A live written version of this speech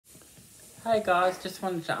Hey guys, just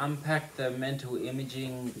wanted to unpack the mental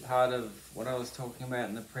imaging part of what I was talking about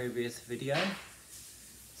in the previous video.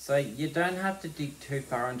 So you don't have to dig too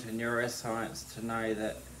far into neuroscience to know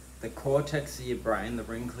that the cortex of your brain, the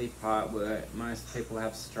wrinkly part where most people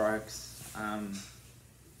have strokes,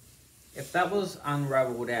 if that was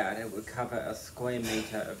unraveled out, it would cover a square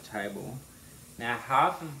metre of table. Now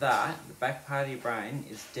half of that, the back part of your brain,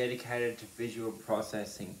 is dedicated to visual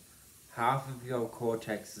processing. Half of your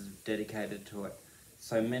cortex is dedicated to it.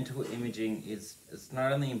 So mental imaging it's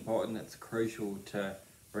not only important, it's crucial to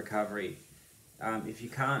recovery. If you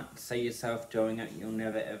can't see yourself doing it, you'll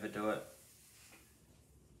never ever do it.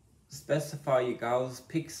 Specify your goals.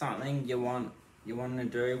 Pick something you want to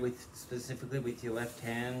do with specifically with your left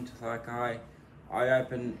hand. Like I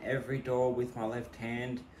open every door with my left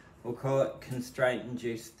hand. We'll call it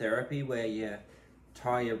constraint-induced therapy, where you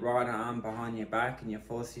tie your right arm behind your back and you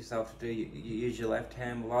force yourself to you use your left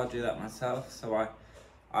hand. Well, I do that myself. So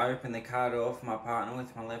I open the car door for my partner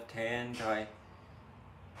with my left hand.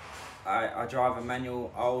 I drive a manual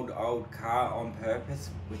old car on purpose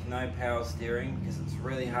with no power steering because it's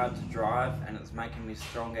really hard to drive and it's making me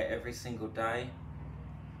stronger every single day.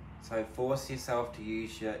 So force yourself to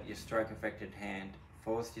use your stroke affected hand.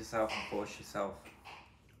 Force yourself and force yourself.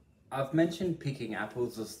 I've mentioned picking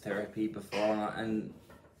apples as therapy before, and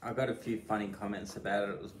I got a few funny comments about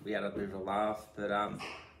it. We had a bit of a laugh, but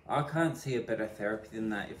I can't see a better therapy than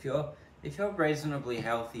that. If you're reasonably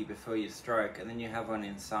healthy before your stroke, and then you have one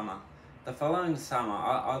in summer, the following summer,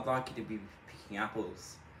 I'd like you to be picking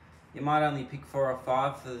apples. You might only pick 4 or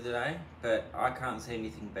 5 for the day, but I can't see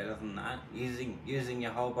anything better than that. Using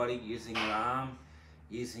your whole body, using your arm,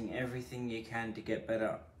 using everything you can to get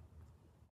better.